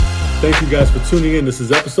Thank you guys for tuning in. This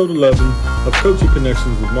is episode 11 of Coaching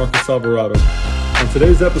Connections with Marcus Alvarado. On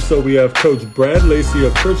today's episode, we have Coach Brad Lacey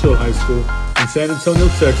of Churchill HS in San Antonio,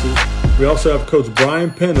 Texas. We also have Coach Bryan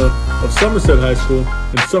Penna of Somerset High School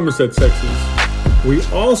in Somerset, Texas. We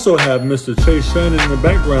also have Mr. Chase Shannon in the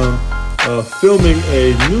background filming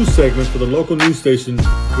a news segment for the local news station.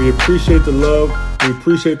 We appreciate the love. We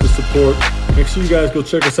appreciate the support. Make sure you guys go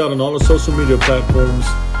check us out on all the social media platforms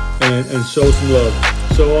and show some love.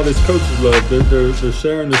 Show all these coaches love. They're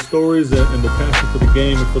sharing the stories and the passion for the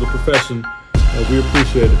game and for the profession. We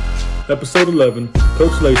appreciate it. Episode 11,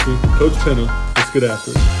 Coach Lacey, Coach Penna. Let's get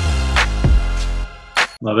after it.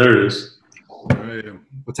 Now there it is. All right.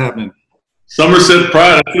 What's happening? Somerset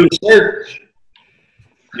Pride. I feel the shirt.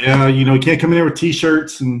 Yeah, you can't come in here with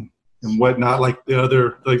T-shirts and whatnot like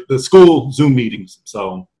the school Zoom meetings.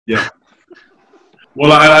 So, yeah.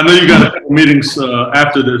 Well, I know you got a couple meetings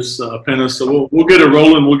after this, Penna, so we'll get it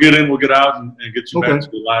rolling. We'll get in, we'll get out, and get you back to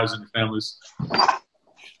your lives and your families.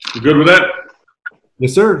 You good with that?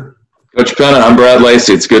 Yes, sir. Coach Penna, I'm Brad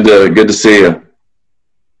Lacey. It's good to see you.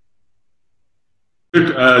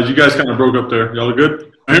 You guys kind of broke up there. Y'all are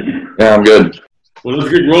good? Yeah, I'm good. Well, let's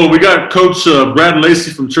get rolling. We got Coach Brad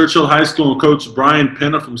Lacey from Churchill High School and Coach Bryan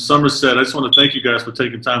Penna from Somerset. I just want to thank you guys for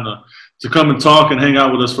taking time to come and talk and hang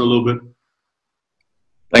out with us for a little bit.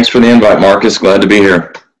 Thanks for the invite, Marcus. Glad to be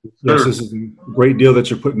here. Yes, this is a great deal that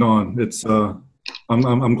you're putting on. It's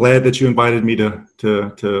I'm glad that you invited me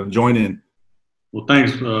to join in. Well,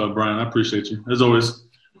 thanks, Bryan. I appreciate you as always.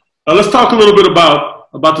 Let's talk a little bit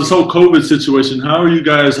about this whole COVID situation. How are you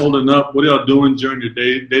guys holding up? What are y'all doing during your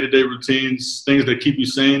day-to-day routines? Things that keep you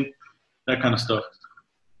sane, that kind of stuff.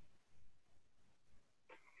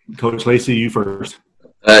 Coach Lacey, you first.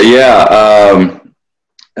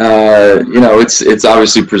 It's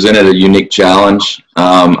obviously presented a unique challenge.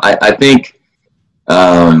 I think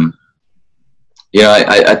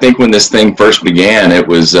when this thing first began, it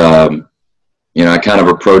was, I kind of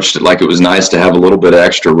approached it like it was nice to have a little bit of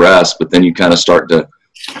extra rest, but then you kind of start to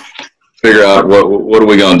figure out what are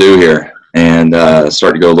we going to do here and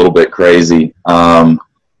start to go a little bit crazy.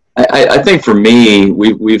 I think for me,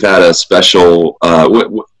 we've had a special,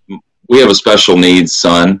 we have a special needs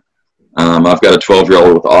son. I've got a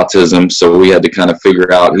 12-year-old with autism, so we had to kind of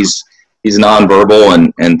figure out he's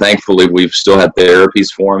nonverbal, and thankfully we've still had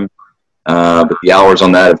therapies for him, but the hours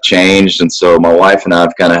on that have changed, and so my wife and I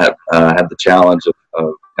have kind of had the challenge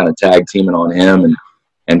of kind of tag teaming on him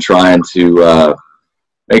and trying to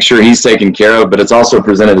make sure he's taken care of, but it's also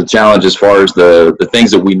presented a challenge as far as the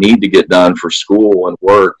things that we need to get done for school and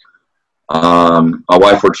work. My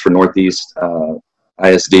wife works for Northeast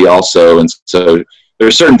ISD also, and so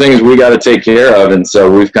there's certain things we got to take care of, and so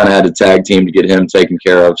we've kind of had to tag team to get him taken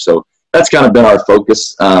care of. So that's kind of been our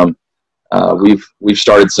focus. We've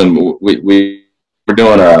started we're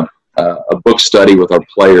doing a book study with our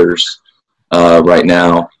players right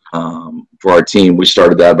now for our team. We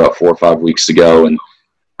started that about 4 or 5 weeks ago, and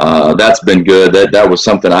that's been good. That was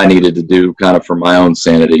something I needed to do kind of for my own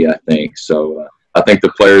sanity, I think. So I think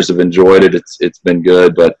the players have enjoyed it. It's been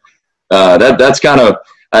good, but that's kind of.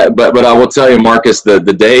 But I will tell you, Marcus, the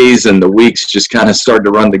days and the weeks just kind of start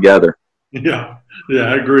to run together. Yeah,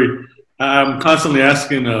 I agree. I'm constantly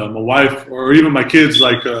asking my wife or even my kids,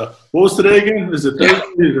 like, what was today again? Is it Thursday?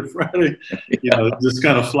 Is it Friday? Just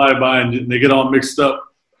kind of fly by and they get all mixed up.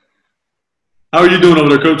 How are you doing over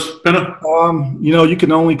there, Coach Penna? You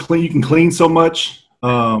can clean so much.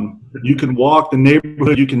 You can walk the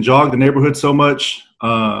neighborhood. You can jog the neighborhood so much.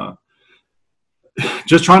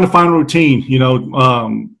 Just trying to find a routine,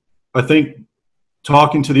 I think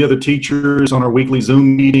talking to the other teachers on our weekly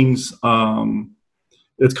Zoom meetings,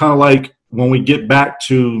 it's kind of like when we get back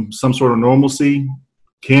to some sort of normalcy,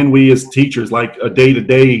 can we as teachers, like a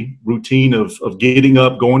day-to-day routine of getting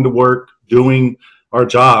up, going to work, doing our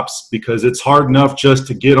jobs, because it's hard enough just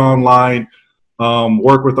to get online,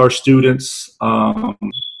 work with our students,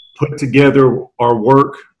 put together our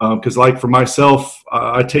work, because like for myself,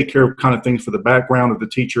 I take care of kind of things for the background of the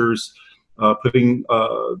teachers, putting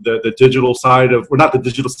the digital side of, or not the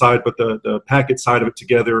digital side, but the packet side of it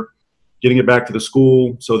together, getting it back to the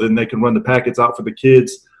school so then they can run the packets out for the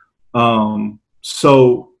kids.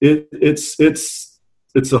 So it's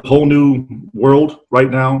a whole new world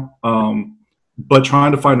right now, but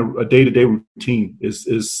trying to find a day-to-day routine is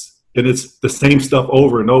and it's the same stuff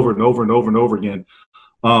over and over and over and over and over again.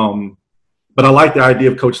 But I like the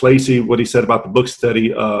idea of Coach Lacey, what he said about the book study,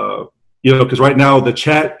 because right now the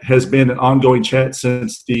chat has been an ongoing chat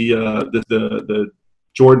since the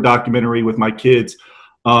Jordan documentary with my kids.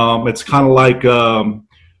 It's kind of like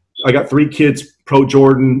I got 3 kids pro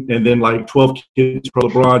Jordan, and then like 12 kids pro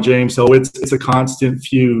LeBron James. So it's a constant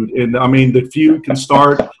feud. And I mean, the feud can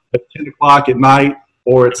start at 10 o'clock at night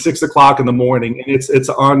or at 6 o'clock in the morning, and it's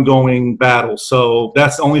an ongoing battle. So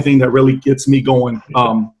that's the only thing that really gets me going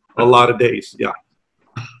a lot of days. Yeah.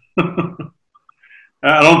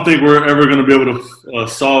 I don't think we're ever going to be able to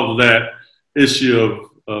solve that issue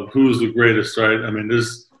of who's the greatest, right? I mean,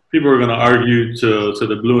 people are going to argue to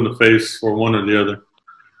the blue in the face for one or the other.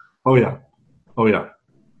 Oh yeah.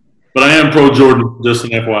 But I am pro Jordan, just an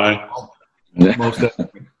FYI. Most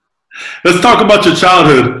definitely. Let's talk about your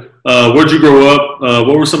childhood. Where'd you grow up?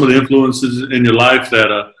 What were some of the influences in your life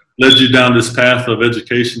that led you down this path of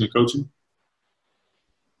education and coaching?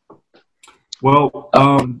 Well,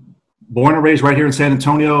 born and raised right here in San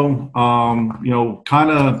Antonio,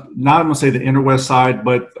 kind of not, I'm going to say the inner west side,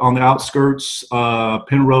 but on the outskirts,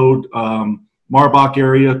 Penn Road, Marbach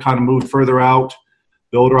area, kind of moved further out.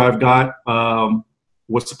 The older I've got,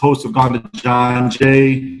 was supposed to have gone to John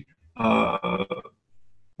Jay,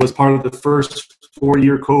 was part of the first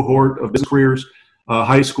 4-year cohort of business careers,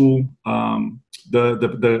 high school.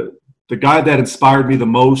 The guy that inspired me the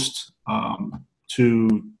most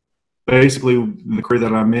to basically the career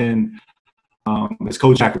that I'm in is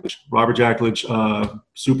Coach Jackledge, Robert Jackledge,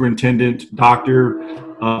 superintendent, doctor.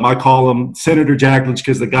 I call him Senator Jackledge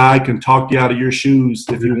because the guy can talk you out of your shoes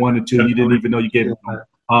if you wanted to. You didn't even know you gave it.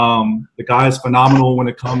 The guy is phenomenal when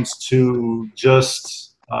it comes to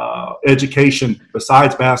just education,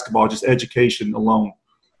 besides basketball, just education alone.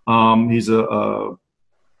 He's a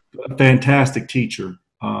fantastic teacher.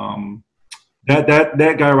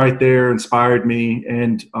 That guy right there inspired me,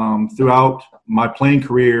 and throughout my playing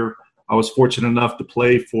career, I was fortunate enough to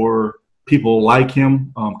play for people like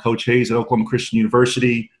him, Coach Hayes at Oklahoma Christian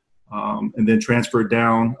University, and then transferred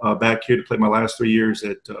down back here to play my last 3 years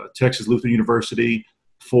at Texas Lutheran University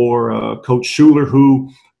for Coach Schuler,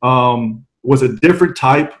 who was a different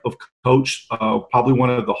type of coach, probably one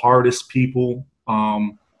of the hardest people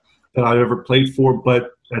that I've ever played for.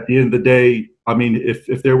 But at the end of the day, I mean,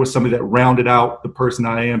 if there was somebody that rounded out the person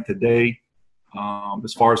I am today,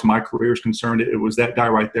 as far as my career is concerned, it was that guy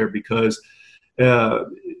right there. Because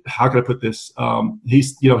how can I put this?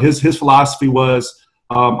 He's, his philosophy was,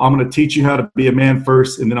 I'm going to teach you how to be a man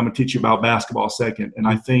first, and then I'm going to teach you about basketball second. And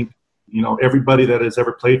I think, everybody that has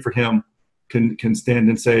ever played for him can stand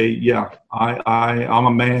and say, yeah, I'm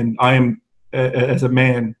a man. I am as a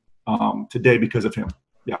man today because of him.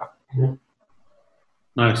 Yeah.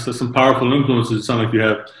 Nice. That's some powerful influences it sounds like you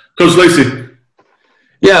have. Coach Lacey.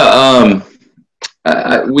 Yeah,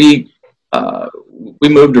 we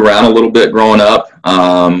moved around a little bit growing up.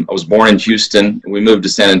 I was born in Houston. We moved to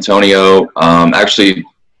San Antonio, actually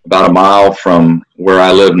about a mile from where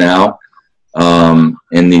I live now,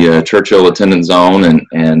 in the Churchill attendance zone.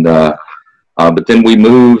 But then we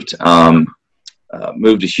moved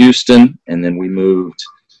to Houston, and then we moved.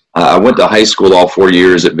 I went to high school all 4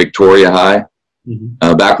 years at Victoria High.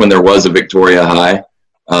 Back when there was a Victoria High,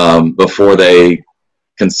 before they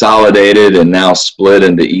consolidated and now split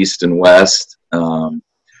into East and West.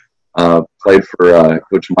 Played for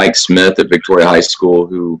Coach Mike Smith at Victoria High School,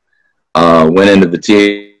 who went into the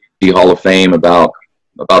TAC Hall of Fame about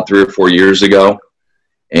 3 or 4 years ago.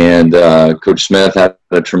 And Coach Smith had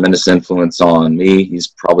a tremendous influence on me. He's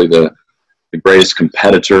probably the greatest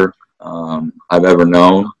competitor I've ever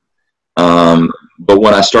known. But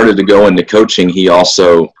when I started to go into coaching, he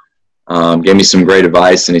also gave me some great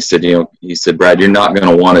advice. And he said, Brad, you're not going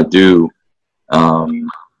to want to do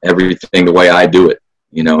everything the way I do it,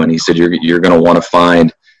 and he said, you're going to want to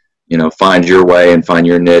find your way and find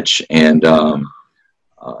your niche. And,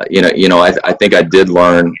 I think I did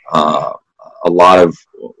learn a lot of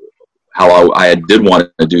how I did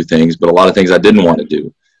want to do things, but a lot of things I didn't want to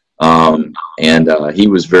do. And he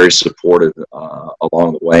was very supportive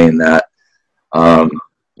along the way in that.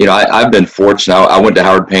 I've been fortunate. I went to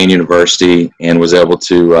Howard Payne University and was able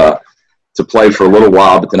to play for a little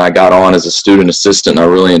while, but then I got on as a student assistant, and I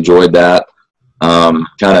really enjoyed that. Kind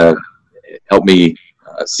of helped me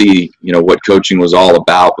see, what coaching was all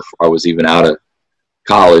about before I was even out of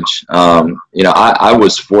college. I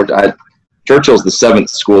was fortunate. Churchill's the 7th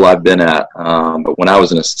school I've been at, but when I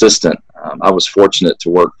was an assistant, I was fortunate to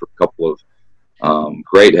work for a couple of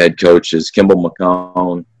great head coaches, Kimball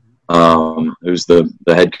McCone, who's the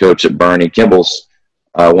head coach at Bernie. Kimball's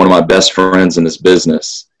one of my best friends in this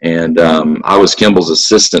business. And I was Kimball's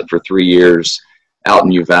assistant for 3 years out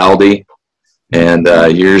in Uvalde. And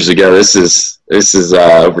years ago, this is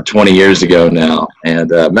over 20 years ago now. And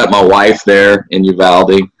met my wife there in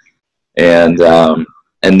Uvalde. And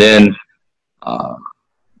then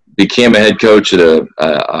became a head coach at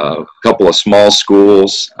a couple of small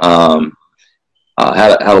schools.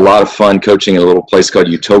 Had a lot of fun coaching at a little place called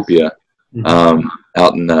Utopia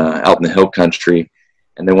out in the hill country.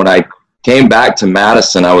 And then when I came back to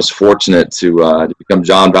Madison, I was fortunate to become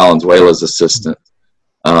John Valenzuela's assistant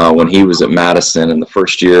when he was at Madison. And the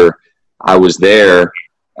first year I was there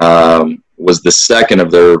was the second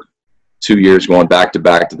of their 2 years going back to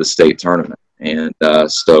the state tournament. And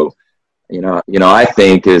so, I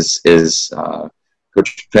think is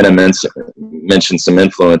Coach Penna mentioned some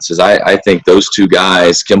influences. I think those two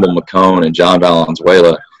guys, Kimball McCone and John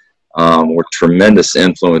Valenzuela, were tremendous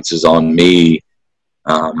influences on me,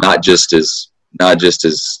 not just as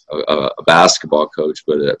a basketball coach,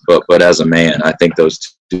 but as a man. I think those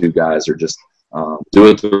two guys are just do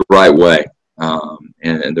it the right way,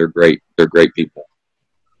 and they're great. They're great people.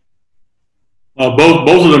 Both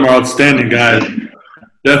of them are outstanding guys.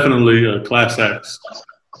 Definitely class acts.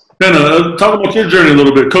 Penna, talk about your journey a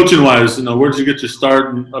little bit, coaching-wise. Where did you get your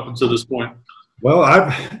start up until this point? Well,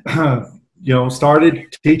 I've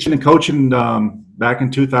started teaching and coaching back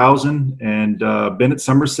in 2000, and been at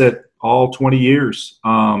Somerset all 20 years.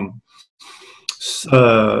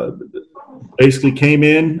 Basically came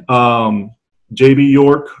in. J.B.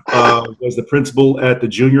 York was the principal at the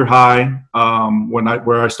junior high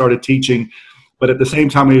where I started teaching. But at the same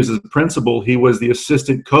time he was the principal, he was the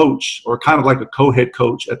assistant coach, or kind of like a co-head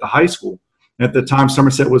coach at the high school. At the time,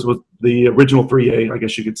 Somerset was with the original 3A, I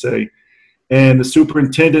guess you could say. And the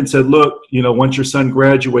superintendent said, look, once your son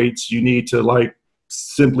graduates, you need to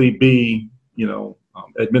simply be,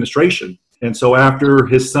 administration. And so after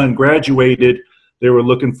his son graduated, they were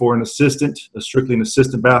looking for strictly an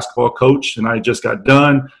assistant basketball coach. And I just got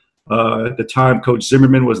done. At the time, Coach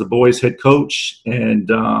Zimmerman was the boys' head coach. And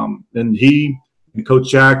he and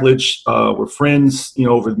Coach Jackledge were friends,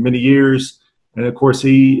 over many years. And of course,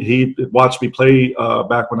 he watched me play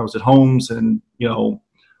back when I was at Holmes, and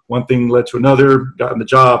one thing led to another. Got in the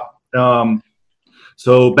job.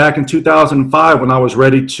 So back in 2005, when I was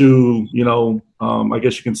ready to, I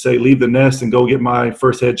guess you can say, leave the nest and go get my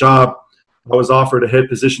first head job, I was offered a head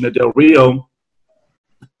position at Del Rio,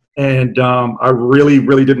 and I really,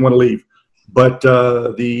 really didn't want to leave. But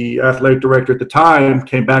the athletic director at the time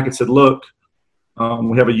came back and said, "Look,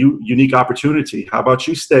 we have a unique opportunity. How about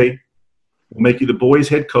you stay? We'll make you the boys'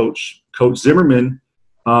 head coach." Coach Zimmerman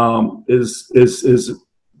is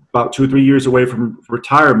about 2 or 3 years away from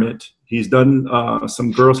retirement. He's done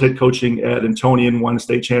some girls' head coaching at Antonian, won a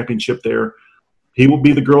state championship there. He will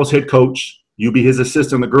be the girls' head coach. You be his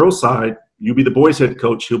assistant on the girls' side. You be the boys' head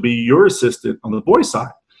coach. He'll be your assistant on the boys'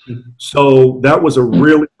 side. Mm-hmm. So that was a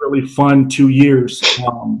really, really fun 2 years.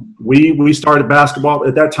 We started basketball.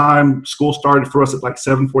 At that time, school started for us at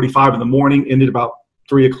 7:45 in the morning, ended about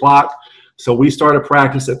 3 o'clock. So we started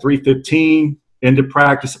practice at 3:15, ended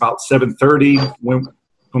practice about 7:30, went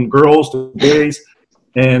from girls to boys.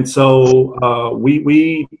 And so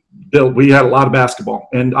we had a lot of basketball.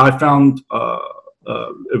 And I found a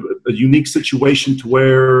unique situation to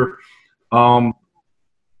where, how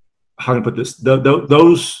can I put this?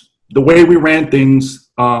 The way we ran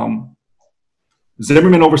things,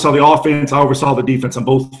 Zimmerman oversaw the offense. I oversaw the defense in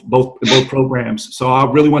both programs. So I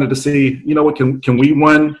really wanted to see, can we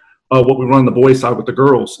run what we run on the boys' side with the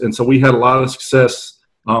girls? And so we had a lot of success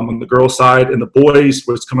on the girls' side, and the boys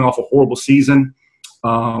was coming off a horrible season.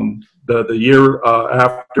 The year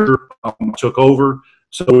after I took over,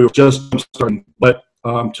 so we were just starting, but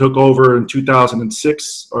took over in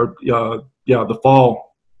 2006, or the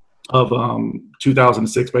fall of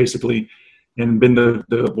 2006, basically, and been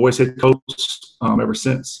the boys' head coach ever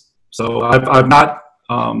since. So I've not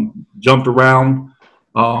jumped around.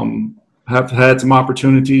 Have had some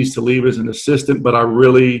opportunities to leave as an assistant, but I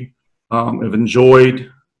really have enjoyed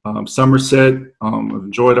Somerset. I've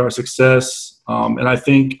enjoyed our success, and I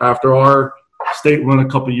think after our state run a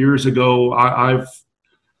couple of years ago, I've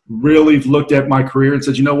really looked at my career and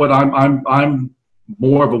said, you know what, I'm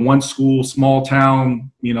more of a one school, small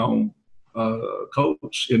town,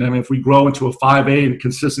 coach. And I mean, if we grow into a 5A and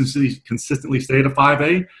consistently stay at a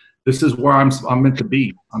 5A, this is where I'm meant to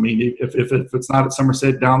be. I mean, if it's not at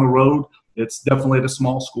Somerset down the road, it's definitely at a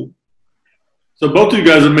small school. So both of you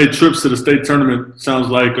guys have made trips to the state tournament, sounds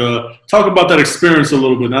like. Talk about that experience a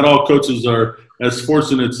little bit. Not all coaches are as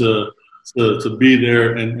fortunate to be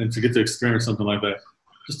there and to get to experience something like that.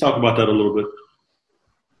 Just talk about that a little bit.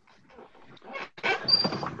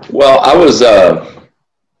 Well, I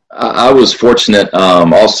was fortunate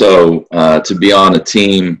also to be on a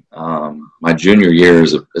team my junior year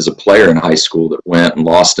as a player in high school that went and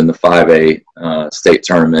lost in the 5A state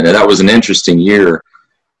tournament. And that was an interesting year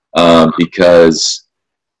because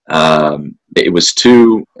It was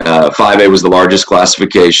 5A was the largest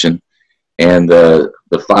classification, and the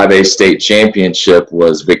 5A state championship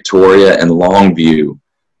was Victoria and Longview.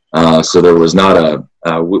 So there was not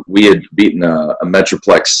we had beaten a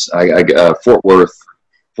Metroplex, Fort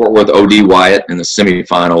Worth OD Wyatt in the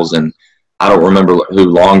semifinals, and I don't remember who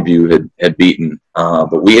Longview had beaten,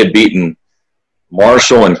 but we had beaten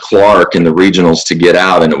Marshall and Clark in the regionals to get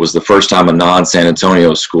out, and it was the first time a non-San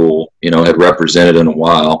Antonio school, had represented in a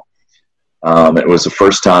while. It was the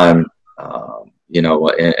first time, in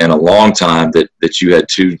a long time that you had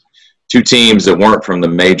two teams that weren't from the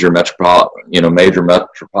major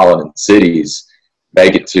metropolitan cities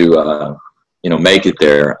make it to, make it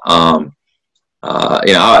there. I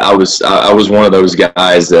was one of those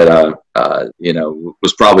guys that,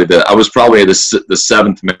 was probably the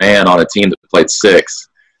seventh man on a team that played six.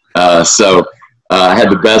 So I had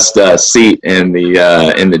the best seat in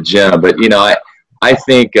the gym. But I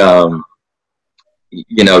think the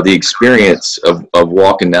experience of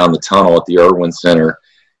walking down the tunnel at the Irwin Center,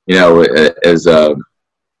 as a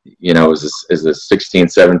 16,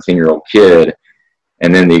 17-year-old kid,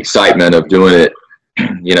 and then the excitement of doing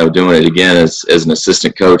it again as an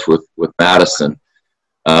assistant coach with Madison,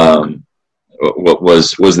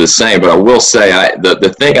 was the same. But I will say,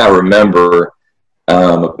 the thing I remember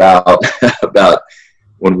about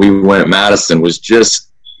when we went at Madison was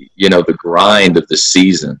just the grind of the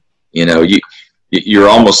season. You're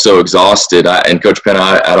almost so exhausted. And Coach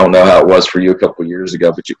Penna, I don't know how it was for you a couple of years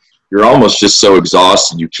ago, but you're almost just so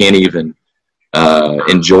exhausted you can't even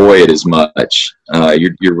enjoy it as much.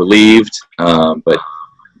 You're relieved, but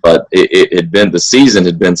it had been, the season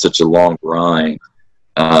had been such a long grind.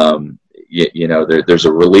 There's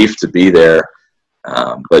a relief to be there,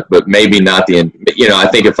 but maybe not the end. I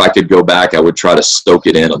think if I could go back, I would try to soak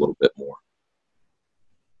it in a little bit more.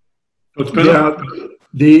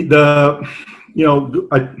 Yeah,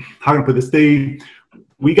 how can I put this?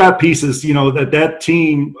 We got pieces. That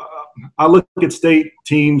team. I look at state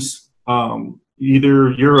teams.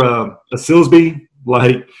 Either you're a Silsbee,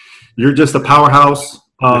 like you're just a powerhouse,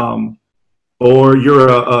 or you're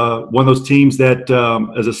one of those teams that,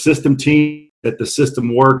 as a system team, that the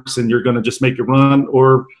system works and you're going to just make it run.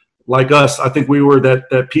 Or like us, I think we were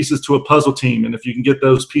that pieces to a puzzle team, and if you can get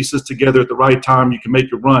those pieces together at the right time, you can make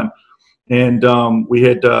it run. And we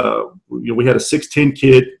had a 6'10"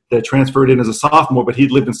 kid that transferred in as a sophomore, but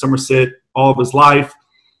he'd lived in Somerset all of his life.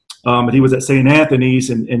 And he was at St.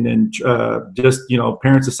 Anthony's, and then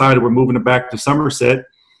parents decided we're moving him back to Somerset.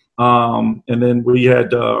 And then we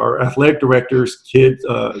had our athletic director's kid,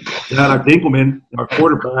 Dinkelman, our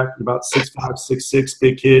quarterback, about 6'5", 6'6",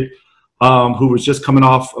 big kid, who was just coming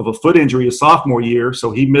off of a foot injury his sophomore year.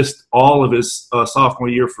 So he missed all of his sophomore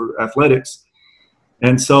year for athletics.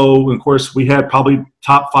 And so, of course, we had probably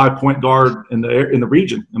top 5 point guard in the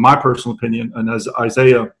region, in my personal opinion, and as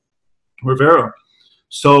Isaiah Rivera.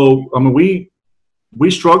 So, we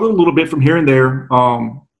struggled a little bit from here and there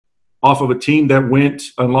off of a team that went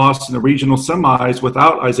and lost in the regional semis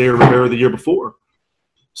without Isaiah Rivera the year before.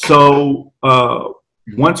 So,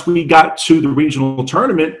 once we got to the regional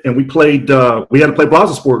tournament and we had to play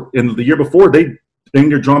Brazosport, and the year before they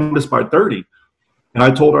drummed us by 30. And I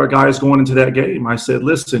told our guys going into that game, I said,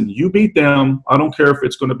 listen, you beat them. I don't care if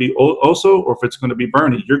it's going to be Oso or if it's going to be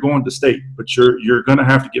Bernie. You're going to state, but you're going to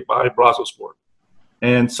have to get by Brazosport.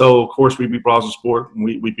 And so, of course, we beat Brazosport and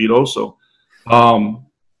we beat Oso.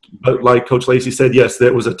 But like Coach Lacey said, yes,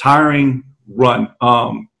 that was a tiring run.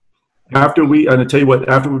 After we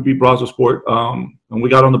beat Brazosport, and we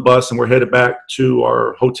got on the bus and we're headed back to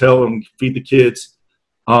our hotel and feed the kids,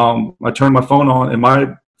 I turned my phone on and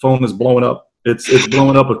my phone is blowing up. It's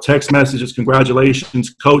blowing up with text messages.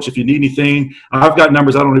 Congratulations, Coach. If you need anything, I've got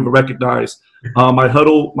numbers I don't even recognize. My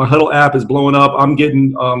huddle app is blowing up. I'm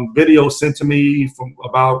getting videos sent to me from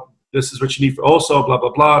about this is what you need for also blah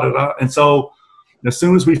blah blah. Blah, blah. And so as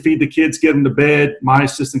soon as we feed the kids, get them to bed, my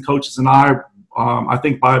assistant coaches and I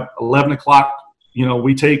think by 11 o'clock,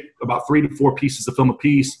 we take about 3 to 4 pieces of film a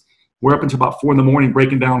piece. We're up until about 4 a.m.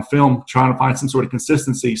 breaking down film, trying to find some sort of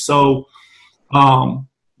consistency. So,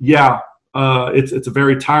 it's a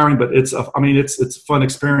very tiring, but it's a fun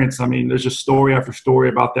experience. There's just story after story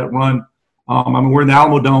about that run. We're in the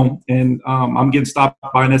Alamo Dome, and I'm getting stopped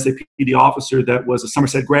by an SAPD officer that was a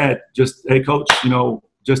Somerset grad. Just, hey, Coach,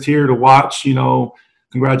 just here to watch.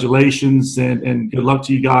 Congratulations and good luck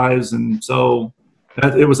to you guys. And so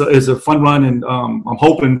it was a fun run, and I'm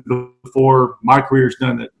hoping before my career's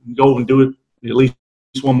done that go and do it at least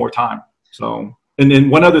one more time. So, and then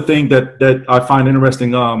one other thing that I find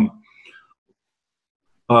interesting.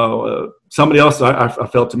 somebody else I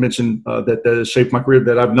felt to mention that has shaped my career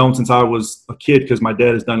that I've known since I was a kid, because my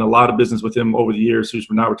dad has done a lot of business with him over the years, who's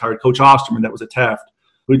now retired, Coach Osterman, that was at Taft,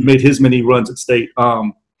 who'd made his many runs at State.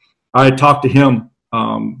 I had talked to him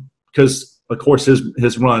because, of course,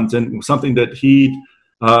 his runs, and something that he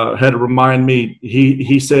had to remind me,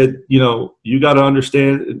 he said, you got to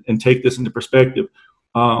understand and take this into perspective.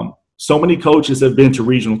 So many coaches have been to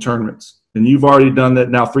regional tournaments, and you've already done that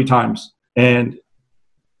now 3 times. And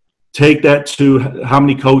take that to how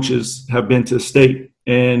many coaches have been to State.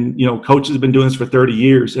 And, coaches have been doing this for 30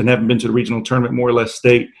 years and haven't been to the regional tournament, more or less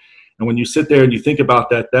State. And when you sit there and you think about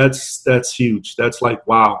that, that's huge. That's like,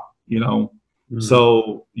 wow, Mm-hmm.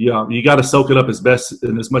 So, yeah, you got to soak it up as best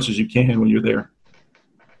and as much as you can when you're there.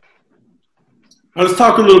 Let's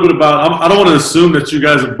talk a little bit about – I don't want to assume that you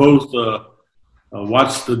guys have both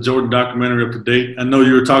watched the Jordan documentary up to date. I know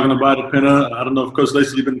you were talking about it, Penna. I don't know if Coach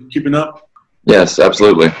Lacey, you've been keeping up? Yes,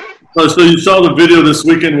 absolutely. So you saw the video this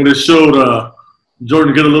weekend where they showed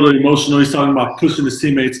Jordan get a little emotional. He's talking about pushing his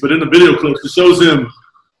teammates. But in the video clips, it shows him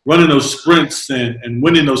running those sprints and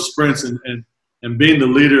winning those sprints and being the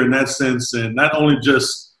leader in that sense, and not only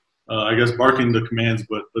just, barking the commands,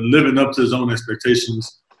 but living up to his own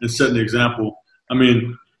expectations and setting the example. I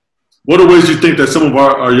mean, what are ways you think that some of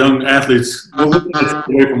our young athletes will take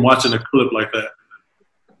away from watching a clip like that?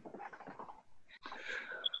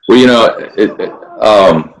 Well,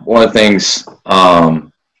 one of the things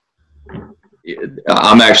I'm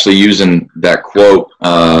actually using that quote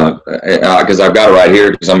because I've got it right here,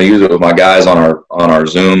 because I'm going to use it with my guys on our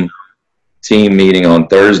Zoom team meeting on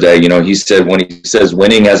Thursday. He said, when he says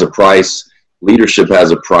winning has a price, leadership has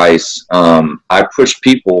a price. I pushed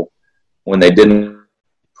people when they didn't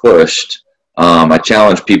pushed. I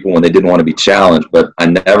challenged people when they didn't want to be challenged, but I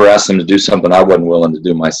never asked them to do something I wasn't willing to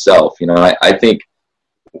do myself. I think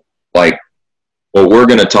like what we're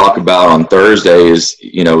going to talk about on Thursday is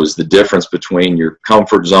the difference between your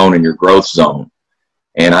comfort zone and your growth zone.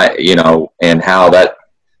 And and how that,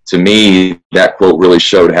 to me, that quote really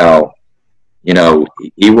showed how,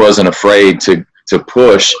 he wasn't afraid to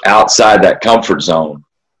push outside that comfort zone,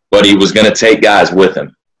 but he was going to take guys with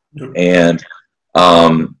him. And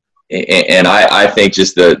I think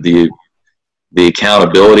just the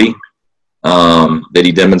accountability that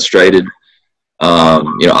he demonstrated.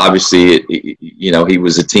 Obviously, he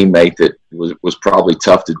was a teammate that was probably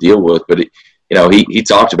tough to deal with, but he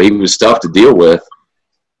talked about he was tough to deal with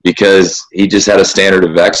because he just had a standard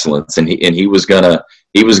of excellence, and he was gonna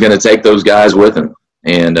take those guys with him.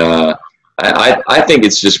 And I think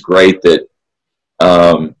it's just great that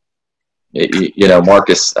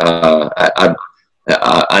Marcus. I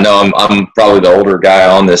know I'm probably the older guy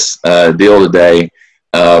on this deal today.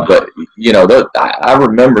 But I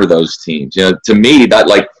remember those teams. To me, that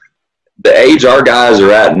like the age our guys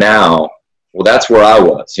are at now. Well, that's where I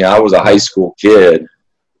was. I was a high school kid.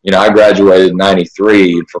 I graduated in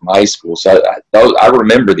 '93 from high school, so I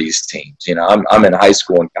remember these teams. I'm in high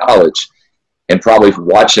school and college, and probably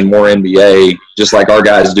watching more NBA just like our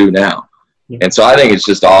guys do now. And so I think it's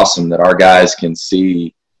just awesome that our guys can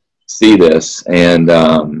see this and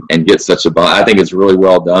get such a. I think it's really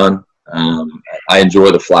well done. I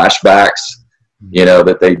enjoy the flashbacks,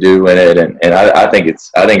 that they do in it, and I think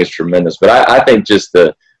it's tremendous. But I think just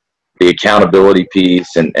the accountability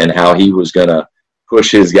piece and how he was going to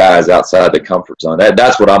push his guys outside the comfort zone.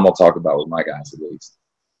 That's what I'm going to talk about with my guys, at least.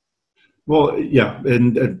 Well, yeah,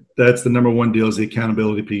 and that's the number one deal is the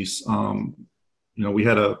accountability piece. We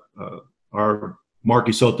had our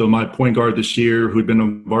Marky Soto, my point guard this year, who'd been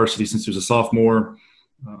on varsity since he was a sophomore.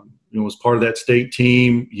 Was part of that State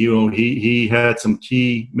team. He had some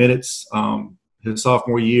key minutes his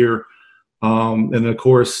sophomore year. And then, of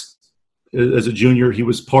course, as a junior, he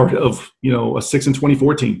was part of, a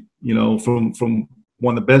 6-24 team, from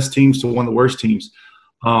one of the best teams to one of the worst teams.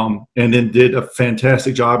 And then did a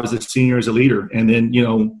fantastic job as a senior, as a leader. And then,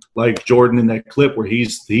 like Jordan in that clip where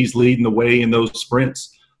he's leading the way in those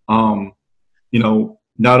sprints. Not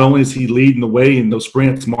only is he leading the way in those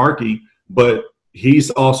sprints, Marky, but he's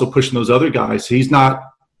also pushing those other guys. He's not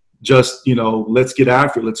just, let's get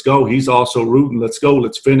after it, let's go. He's also rooting, let's go,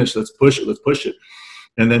 let's finish, let's push it.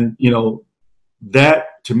 And then,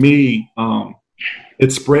 that to me,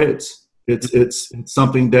 it spreads. It's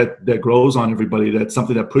something that grows on everybody. That's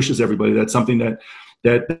something that pushes everybody. That's something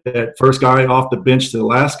that first guy off the bench to the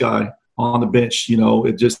last guy on the bench,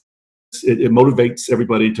 it motivates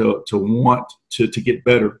everybody to want to get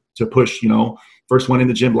better, to push, first one in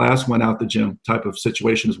the gym, last one out the gym type of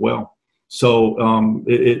situation as well. So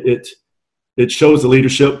it shows the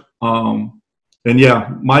leadership. And yeah,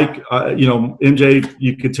 Mike, MJ,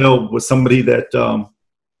 you could tell was somebody that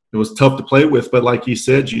it was tough to play with, but like he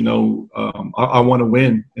said, I want to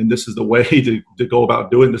win, and this is the way to go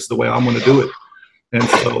about doing it. This is the way I'm going to do it. And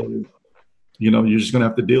so, you're just going to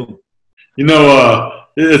have to deal.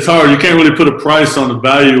 It's hard. You can't really put a price on the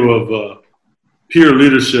value of peer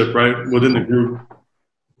leadership, right, within the group.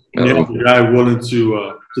 And you have a guy willing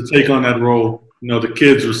to take on that role. The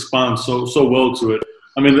kids respond so well to it.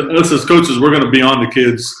 I mean, us as coaches, we're going to be on the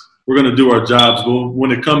kids. We're going to do our jobs. But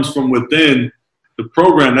when it comes from within the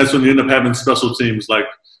program, that's when you end up having special teams like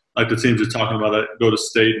the teams you're talking about that go to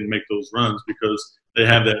state and make those runs because they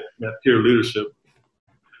have that peer leadership.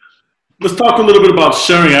 Let's talk a little bit about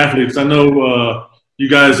sharing athletes. I know you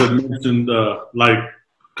guys have mentioned, like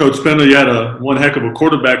Coach Penna, you had one heck of a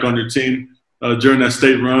quarterback on your team during that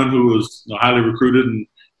state run who was highly recruited.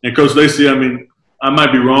 And Coach Lacey, I mean, I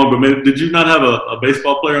might be wrong, but maybe, did you not have a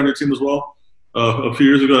baseball player on your team as well a few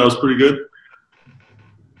years ago? That was pretty good.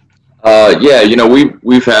 Yeah,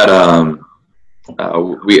 we've had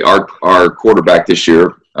our quarterback this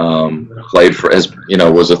year played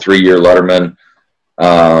was a 3-year letterman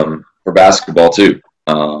for basketball too,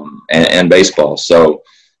 and baseball. So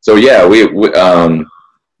yeah, we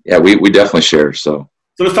definitely share. So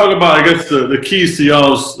let's talk about, I guess, the keys to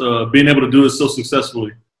y'all's being able to do it so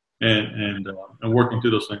successfully and working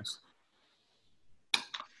through those things.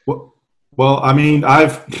 Well, I mean,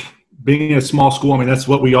 being in a small school, I mean, that's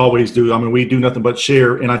what we always do. I mean, we do nothing but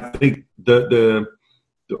share. And I think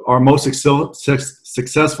our most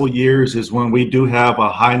successful years is when we do have a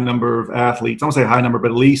high number of athletes. I don't say a high number,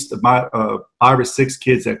 but at least 5 or 6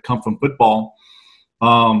 kids that come from football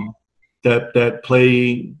that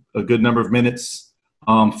play a good number of minutes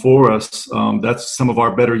for us. That's some of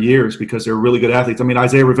our better years because they're really good athletes. I mean,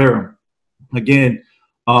 Isaiah Rivera, again,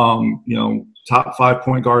 top 5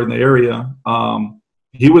 point guard in the area.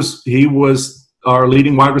 He was our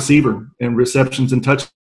leading wide receiver in receptions and touch.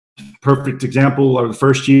 Perfect example. The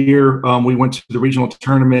first year we went to the regional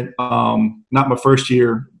tournament. Not my first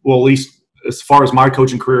year. Well, at least as far as my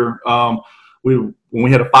coaching career, when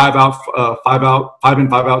we had a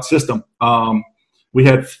 5-in/5-out system, we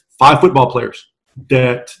had 5 football players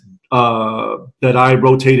that I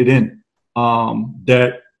rotated in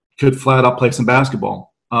that could flat out play some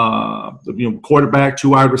basketball. Quarterback, 2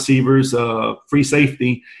 wide receivers, free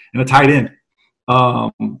safety, and a tight end.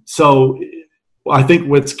 So I think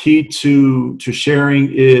what's key to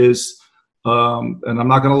sharing is, and I'm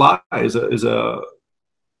not going to lie, is a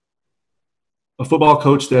football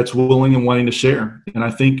coach that's willing and wanting to share. And I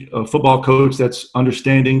think a football coach that's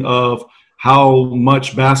understanding of how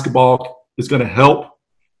much basketball is going to help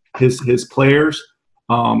his players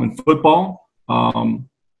in football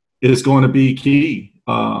is going to be key.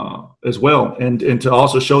 As well, and to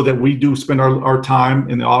also show that we do spend our time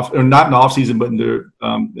in the off, or not in the off season, but in the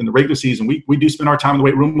regular season, we do spend our time in the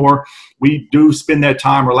weight room more. We do spend that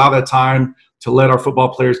time or allow that time to let our football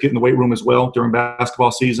players get in the weight room as well during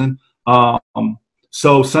basketball season.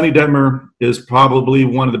 So Sonny Detmer is probably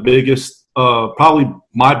one of the biggest, probably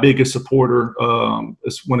my biggest supporter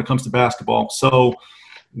when it comes to basketball. So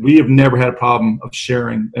we have never had a problem of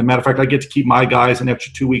sharing. As a matter of fact, I get to keep my guys an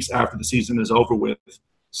extra 2 weeks after the season is over with.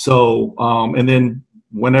 So, and then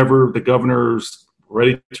whenever the governor's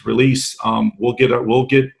ready to release, we'll get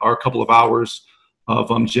our couple of hours of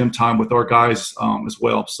gym time with our guys as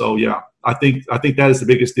well. So, yeah, I think that is the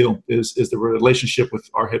biggest deal is the relationship with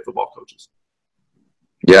our head football coaches.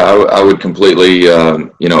 Yeah, I would completely,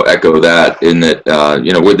 echo that in that,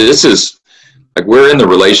 this is like we're in the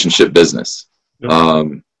relationship business.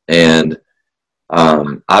 And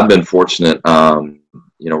I've been fortunate, Ron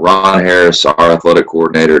Harris, our athletic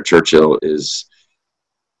coordinator at Churchill, is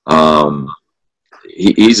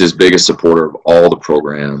he's his biggest supporter of all the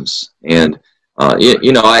programs. And, and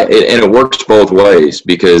it works both ways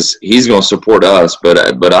because he's going to support us.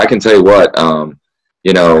 But I can tell you what,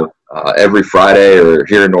 every Friday or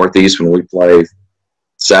here in Northeast when we play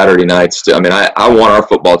Saturday nights, I want our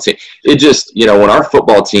football team. It just, when our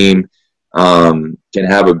football team can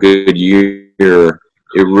have a good year,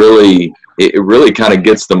 it really kind of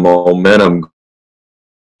gets the momentum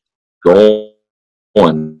going.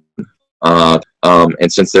 And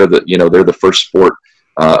since they're the first sport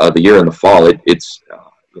of the year in the fall,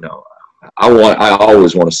 I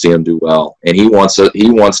always want to see them do well, and he wants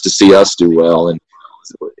to see us do well, and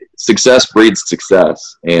success breeds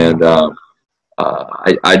success. And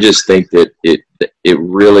I just think that it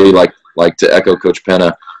really, like to echo Coach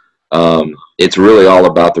Penna, it's really all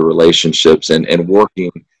about the relationships and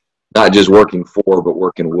working, not just working for, but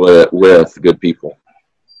working with good people.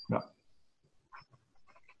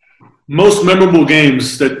 Most memorable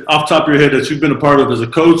games that off the top of your head that you've been a part of as a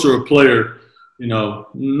coach or a player,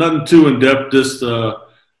 nothing too in depth. Just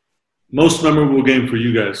most memorable game for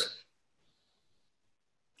you guys.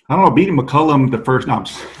 I don't know, beating McCullum the first time.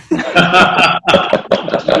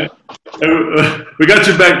 We got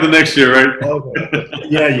you back the next year, right? Okay.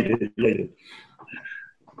 Yeah, you did. Yeah, you did.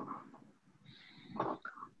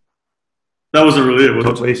 That wasn't really it, was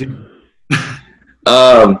Coach Lacey?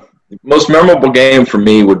 Most memorable game for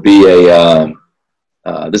me would be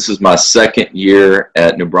this is my second year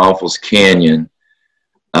at New Braunfels Canyon.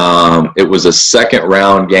 It was a second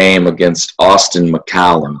round game against Austin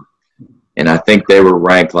McCallum. And I think they were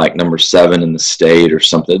ranked like number 7 in the state or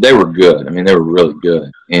something. They were good. I mean, they were really good.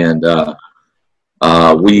 And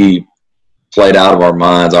we played out of our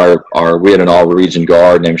minds. We had an all-region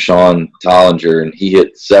guard named Sean Tollinger, and he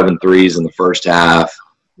hit 7 threes in the first half.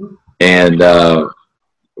 And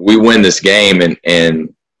we win this game.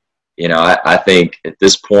 And I think at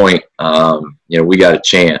this point, we got a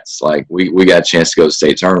chance. Like, we got a chance to go to the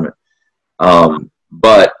state tournament.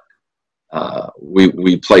 But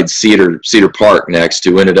we played Cedar Park next,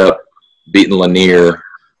 who ended up beating Lanier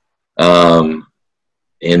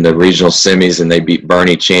in the regional semis, and they beat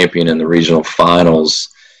Bernie Champion in the regional finals.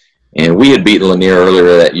 And we had beaten Lanier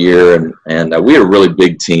earlier that year, and we had a really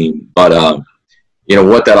big team. But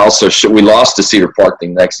what that also we lost to Cedar Park the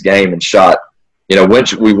next game and shot.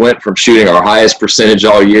 We went from shooting our highest percentage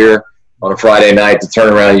all year on a Friday night to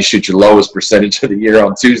turn around and you shoot your lowest percentage of the year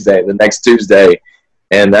on the next Tuesday.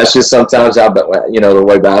 And that's just sometimes how, the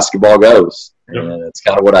way basketball goes. Yep. And it's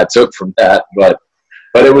kind of what I took from that. But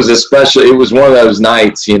it was it was one of those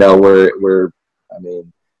nights, where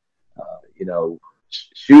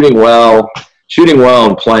shooting well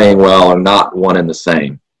and playing well are not one and the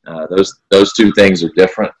same. Those two things are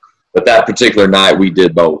different. But that particular night, we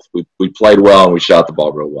did both. We played well and we shot the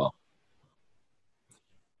ball real well.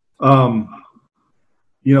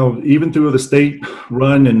 Even through the state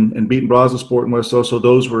run and beating Brazosport and West Oso,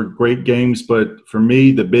 those were great games. But for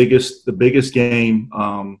me, the biggest game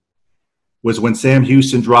was when Sam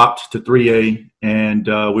Houston dropped to 3A, and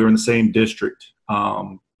we were in the same district.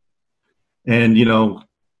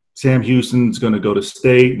 Sam Houston's going to go to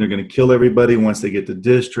state, and they're going to kill everybody once they get to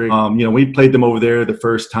district. We played them over there the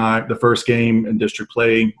first game in district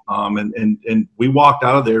play, and we walked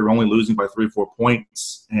out of there only losing by 3 or 4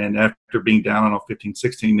 points. And after being down on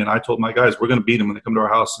 15-16, and I told my guys, we're going to beat them when they come to our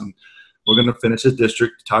house, and we're going to finish this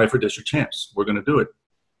district tie for district champs. We're going to do it.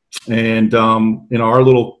 And in our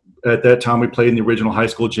little, at that time, we played in the original high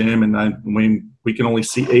school gym, and we can only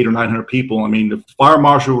see 800 or 900 people. I mean, if the fire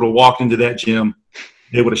marshal would have walked into that gym,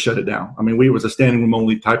 they would have shut it down. I mean, it was a standing room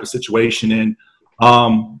only type of situation. And,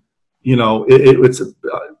 it's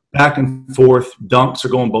back and forth. Dunks are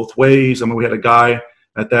going both ways. I mean, we had a guy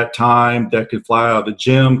at that time that could fly out of the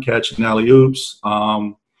gym, catch an alley-oops.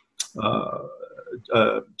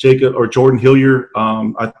 Jacob or Jordan Hillier,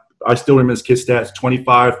 I still remember his kid stats,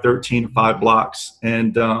 25, 13, 5 blocks.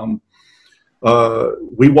 And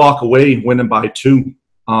we walk away winning by 2.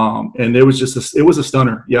 And it was just it was a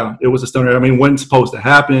stunner. Yeah, it was a stunner. I mean, wasn't supposed to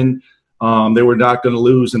happen. They were not going to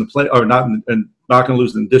lose in the play, or not going to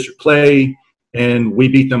lose in district play, and we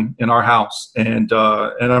beat them in our house. And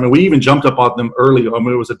I mean, we even jumped up on them early. I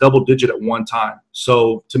mean, it was a double digit at one time.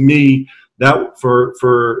 So to me, that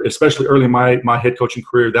for especially early in my head coaching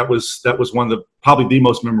career, that was one of the probably the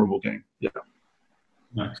most memorable game. Yeah.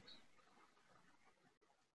 Nice.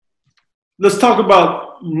 Let's talk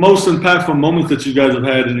about most impactful moments that you guys have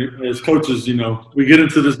had as coaches. We get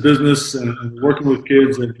into this business and working with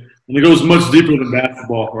kids, and it goes much deeper than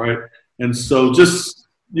basketball, right? And so just,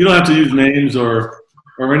 you don't have to use names or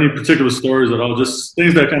any particular stories at all, just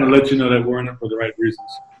things that kind of let you know that we're in it for the right reasons.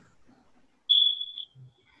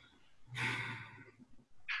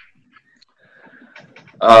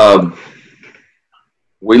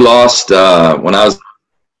 We lost when I was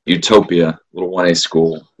Utopia, little 1A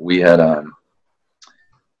school. We had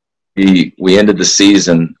we ended the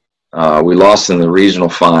season. We lost in the regional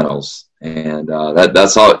finals, and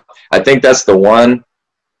that's all. I think that's the one.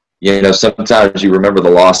 Sometimes you remember the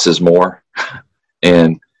losses more,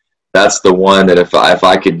 and that's the one that if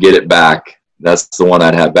I could get it back, that's the one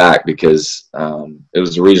I'd have back, because it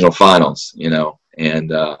was the regional finals,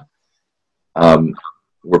 and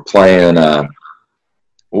we're playing.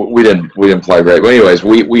 We didn't play great, but anyways,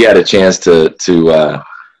 we had a chance to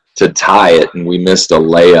tie it, and we missed a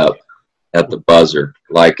layup at the buzzer.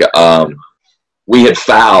 Like we had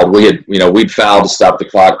fouled, we'd fouled to stop the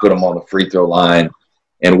clock, put them on the free throw line,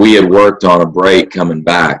 and we had worked on a break coming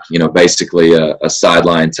back. Basically a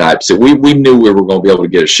sideline type. So we knew we were going to be able to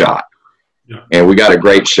get a shot, and we got a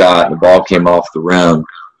great shot, and the ball came off the rim.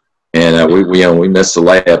 and we missed the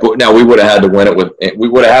layup. But now we would have had to win it we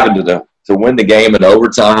would have had to win the game in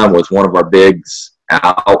overtime with one of our bigs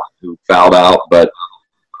out who fouled out. But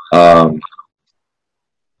I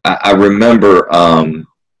remember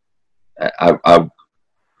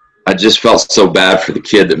I just felt so bad for the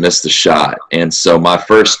kid that missed the shot, and so my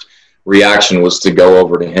first reaction was to go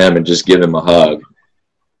over to him and just give him a hug.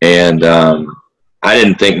 And I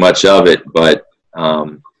didn't think much of it, but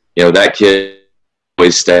that kid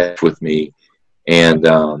always stayed with me. And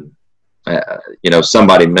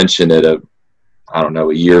somebody mentioned it a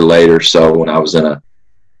year later, so when I was in a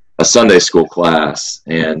Sunday school class,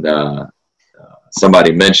 and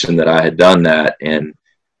somebody mentioned that I had done that and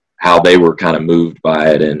how they were kind of moved by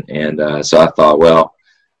it, and so I thought, well,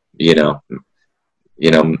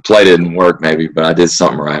 play didn't work maybe, but I did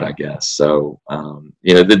something right, I guess. So, but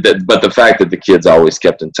the fact that the kids always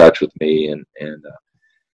kept in touch with me, and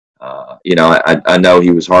I know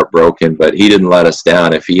he was heartbroken, but he didn't let us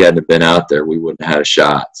down. If he hadn't been out there, we wouldn't have had a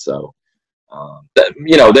shot. So,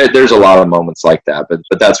 there's a lot of moments like that, but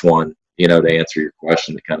that's one, to answer your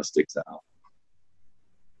question, that kind of sticks out.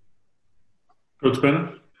 Coach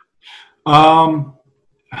Penna?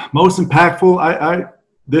 Most impactful,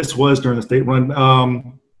 this was during the state run.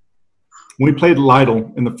 When we played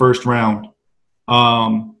Lytle in the first round,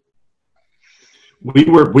 we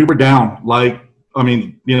were down 1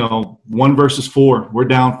 versus 4. We're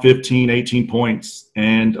down 15, 18 points.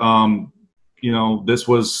 And, this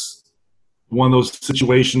was one of those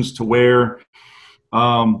situations to where,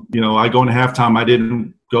 I go into halftime. I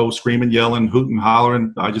didn't go screaming, yelling, hooting,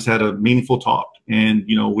 hollering. I just had a meaningful talk. And,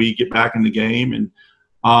 we get back in the game, and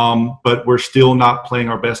but we're still not playing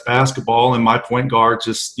our best basketball. And my point guard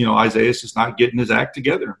Isaiah's just not getting his act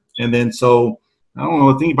together. And then so I don't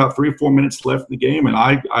know, I think about 3 or 4 minutes left in the game, and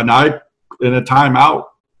I in a timeout,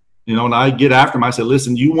 and I get after him. I said,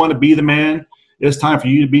 listen, you want to be the man? It's time for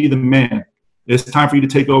you to be the man. It's time for you to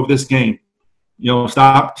take over this game.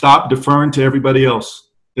 Stop deferring to everybody else.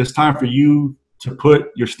 It's time for you to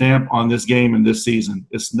put your stamp on this game and this season.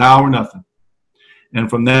 It's now or nothing. And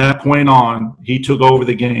from that point on, he took over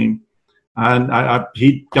the game. And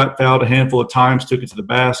he got fouled a handful of times, took it to the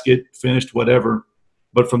basket, finished whatever.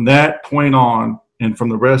 But from that point on, and from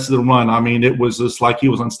the rest of the run, it was just like he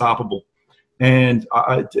was unstoppable. And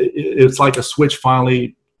it's like a switch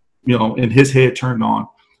finally, in his head turned on.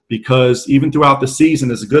 Because even throughout the season,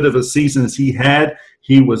 as good of a season as he had,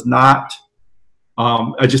 he was not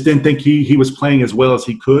I just didn't think he was playing as well as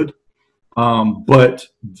he could. But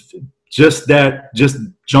just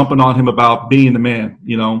jumping on him about being the man,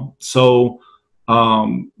 So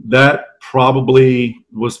that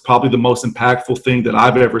was probably the most impactful thing that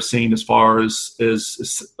I've ever seen, as far as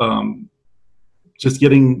just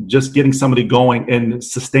getting somebody going and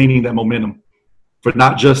sustaining that momentum for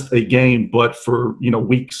not just a game, but for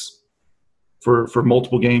weeks, for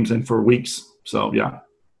multiple games and for weeks. So yeah.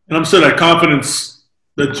 And I'm sure that confidence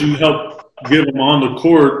that you helped give him on the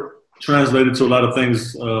court translated to a lot of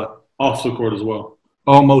things off the court as well.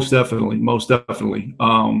 Oh, most definitely.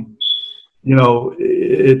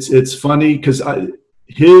 It's funny because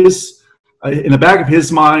in the back of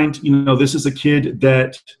his mind, this is a kid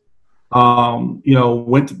that,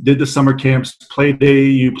 did the summer camps, played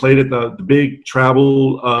AAU, played at the big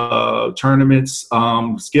travel tournaments,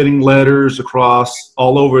 getting letters across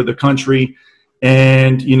all over the country.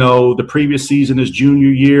 And, the previous season, his junior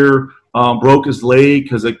year, broke his leg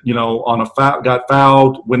because, got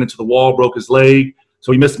fouled, went into the wall, broke his leg.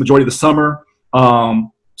 So he missed the majority of the summer.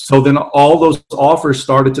 So then all those offers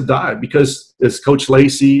started to die because, as Coach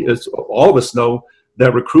Lacey, as all of us know,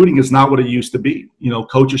 that recruiting is not what it used to be.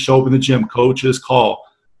 Coaches show up in the gym, coaches call,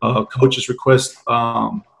 coaches request,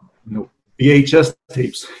 VHS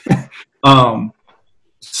tapes.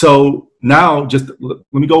 So now just let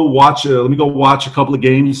me go watch a couple of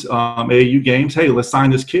games, AAU games. Hey, let's sign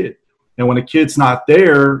this kid. And when a kid's not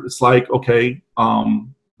there, it's like, okay,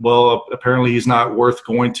 well, apparently he's not worth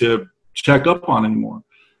going to check up on anymore.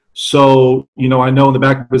 So, I know in the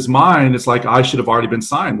back of his mind, it's like, I should have already been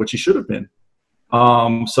signed, which he should have been.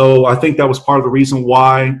 So I think that was part of the reason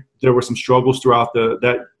why there were some struggles throughout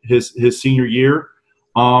his senior year.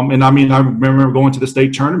 And I remember going to the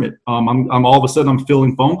state tournament. I'm all of a sudden I'm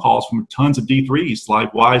filling phone calls from tons of D3s.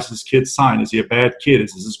 Like, why is this kid signed? Is he a bad kid?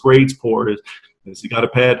 Is his grades poor? Has he got a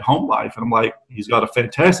bad home life? And I'm like, he's got a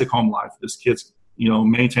fantastic home life. This kid's,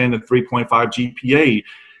 maintained a 3.5 GPA.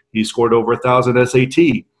 He scored over 1,000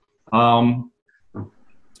 SAT.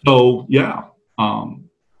 So yeah.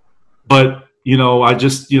 But I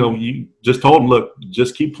just, you just told him, look,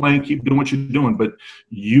 just keep playing, keep doing what you're doing. But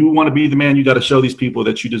you want to be the man, you got to show these people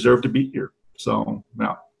that you deserve to be here. So,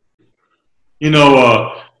 yeah.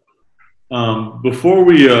 Before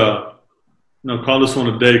we call this one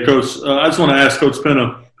a day, Coach, I just want to ask Coach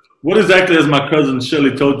Penna, what exactly has my cousin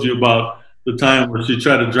Shelly told you about the time where she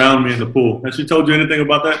tried to drown me in the pool? Has she told you anything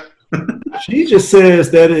about that? She just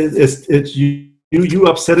says that it's you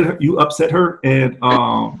upset her, and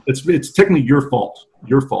it's technically your fault.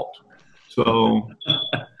 So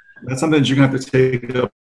that's something that you're gonna have to take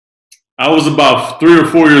up. I was about 3 or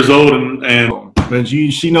 4 years old, and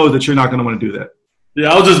she knows that you're not gonna want to do that.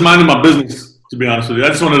 Yeah, I was just minding my business, to be honest with you. I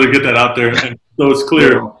just wanted to get that out there, and so it's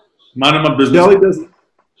clear. Yeah. Minding my business.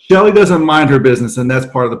 Shelly doesn't mind her business, and that's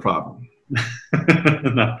part of the problem.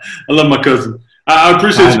 No, I love my cousin. I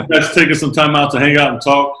appreciate you guys taking some time out to hang out and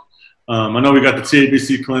talk. I know we got the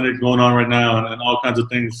TABC clinic going on right now and all kinds of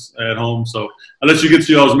things at home. So I'll let you get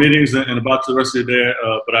to y'all's meetings and about the rest of your day,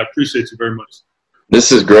 but I appreciate you very much.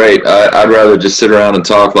 This is great. I'd rather just sit around and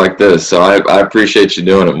talk like this. So I appreciate you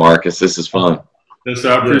doing it, Marcus. This is fun. Yes,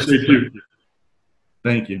 sir. I appreciate you.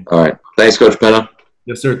 Thank you. All right. Thanks, Coach Penna.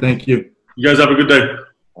 Yes, sir. Thank you. You guys have a good day.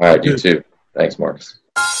 All right. You too. Thanks, Marcus.